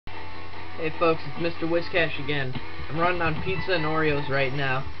Hey folks, it's Mr. Whiskash again. I'm running on pizza and Oreos right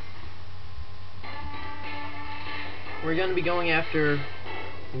now. We're gonna be going after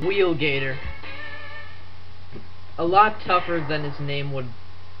Wheelgator. A lot tougher than his name would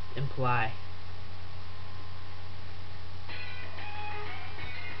imply.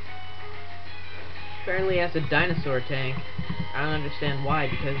 Apparently has a dinosaur tank. I don't understand why,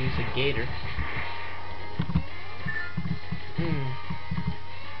 because he's a gator.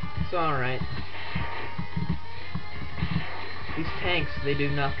 It's alright. These tanks, they do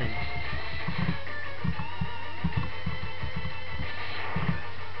nothing.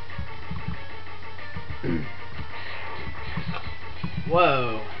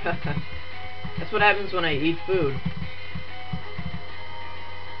 Whoa. That's what happens when I eat food.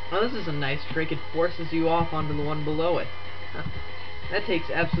 Oh, this is a nice trick. It forces you off onto the one below it. That takes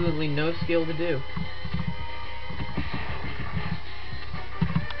absolutely no skill to do.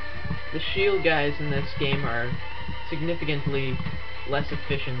 The shield guys in this game are significantly less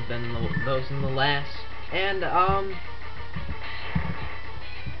efficient than those in the last. And, I'm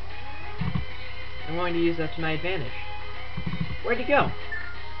going to use that to my advantage. Where'd he go?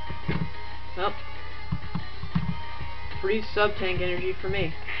 Oh. Free sub-tank energy for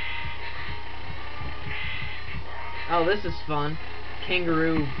me. Oh, this is fun.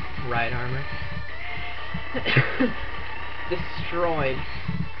 Kangaroo ride armor. Destroyed.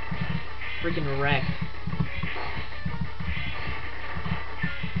 Freaking wrecked.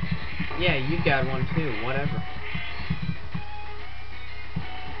 Yeah, you got one too, whatever.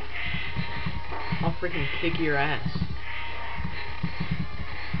 I'll freaking kick your ass.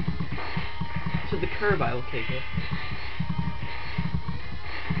 To the curb I will kick it.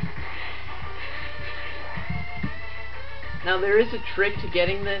 Now there is a trick to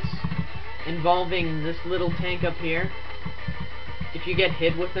getting this, involving this little tank up here. If you get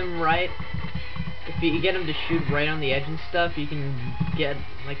hit with him right, if you get him to shoot right on the edge and stuff, you can get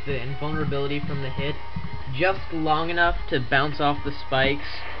like the invulnerability from the hit just long enough to bounce off the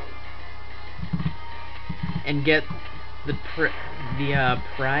spikes and get the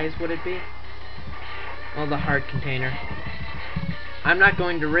prize, would it be? Well, the heart container. I'm not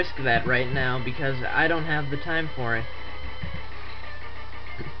going to risk that right now because I don't have the time for it.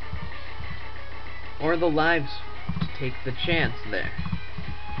 Or the lives to take the chance there.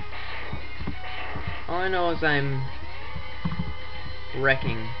 All I know is I'm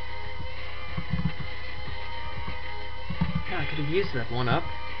wrecking. Oh, I could have used that one up.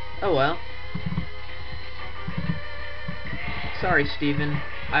 Oh well. Sorry, Steven.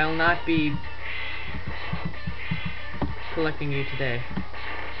 I'll not be collecting you today.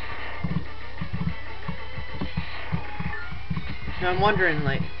 Now I'm wondering,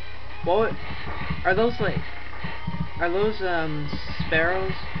 like, what are those, like, are those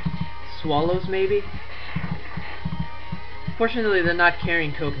sparrows? Swallows, maybe? Fortunately, they're not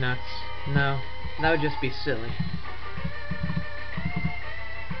carrying coconuts. No, that would just be silly.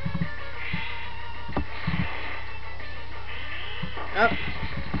 Oh.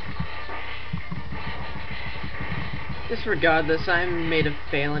 Disregard this, I'm made of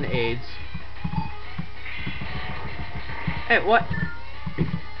failing AIDS. Hey, what?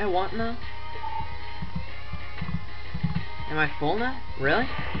 Hey, what now? Am I full now? Really?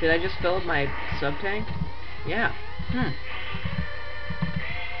 Did I just fill up my sub-tank? Yeah.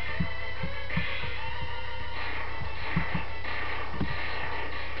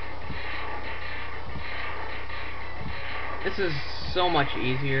 This is so much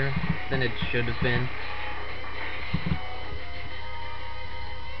easier than it should have been.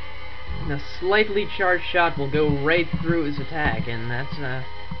 And a slightly charged shot will go right through his attack, and that's,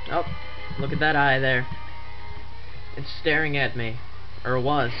 oh, look at that eye there. It's staring at me. Or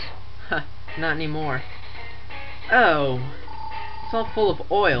was. Ha, not anymore. Oh, it's all full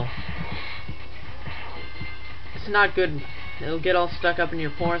of oil. It's not good. It'll get all stuck up in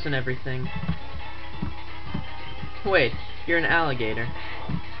your pores and everything. Wait, you're an alligator.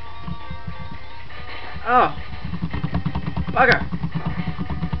 Oh! Bugger!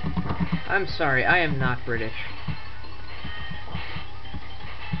 I'm sorry, I am not British.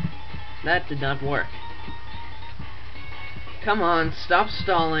 That did not work. Come on, stop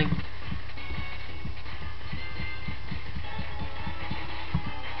stalling.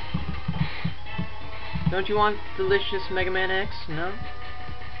 Don't you want delicious Megaman X? No?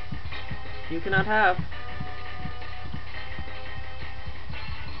 You cannot have.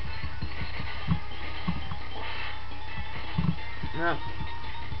 No.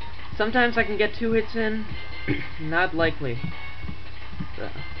 Sometimes I can get 2 hits in. Not likely. So.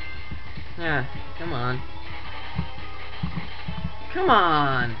 Yeah, come on. Come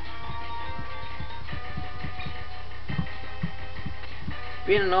on!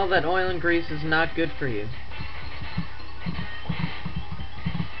 Being in all that oil and grease is not good for you.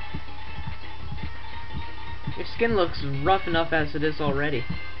 Your skin looks rough enough as it is already.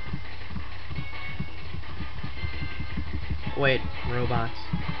 Wait, robots.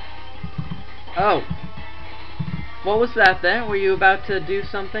 Oh! What was that then? Were you about to do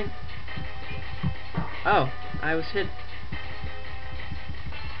something? Oh, I was hit.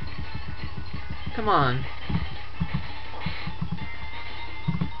 Come on.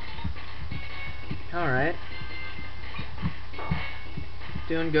 Alright.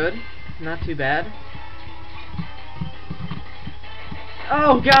 Doing good. Not too bad.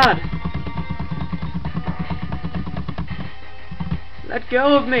 Oh, God! Let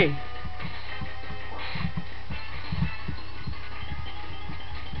go of me!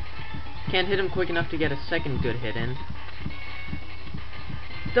 Can't hit him quick enough to get a second good hit in.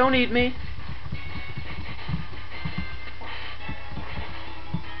 Don't eat me!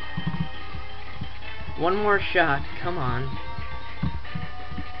 One more shot, come on.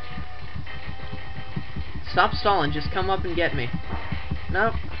 Stop stalling, just come up and get me.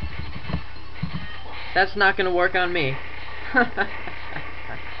 Nope. That's not gonna work on me.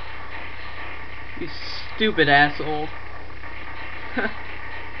 You stupid asshole.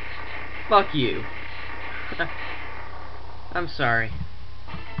 Fuck you. I'm sorry.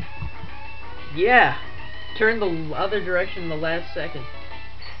 Yeah! Turn the other direction in the last second.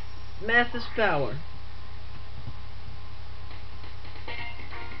 Math is power.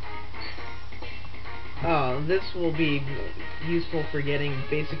 Oh, this will be useful for getting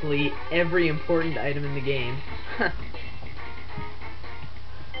basically every important item in the game.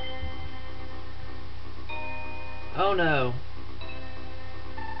 Oh no.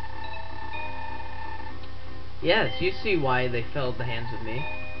 Yes, you see why they fell at the hands of me.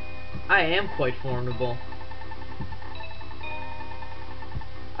 I am quite formidable.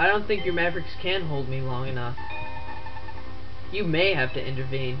 I don't think your Mavericks can hold me long enough. You may have to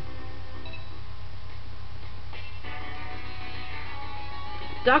intervene.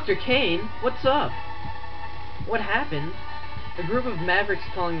 Dr. Kane, what's up? What happened? A group of Mavericks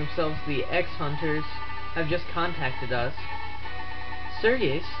calling themselves the X-Hunters have just contacted us.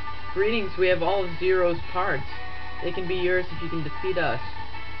 Sergius, greetings, we have all of Zero's parts. They can be yours if you can defeat us.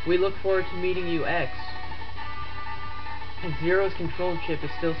 We look forward to meeting you, X. Zero's control chip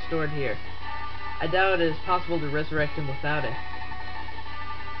is still stored here. I doubt it is possible to resurrect him without it.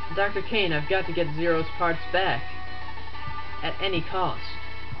 Dr. Kane, I've got to get Zero's parts back. At any cost.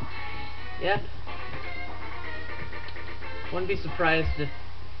 Yep. Wouldn't be surprised if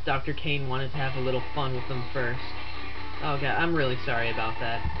Dr. Kane wanted to have a little fun with them first. Oh god, I'm really sorry about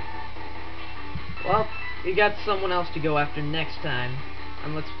that. Well, we got someone else to go after next time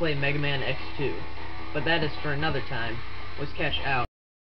on Let's Play Mega Man X2. But that is for another time. Let's catch out.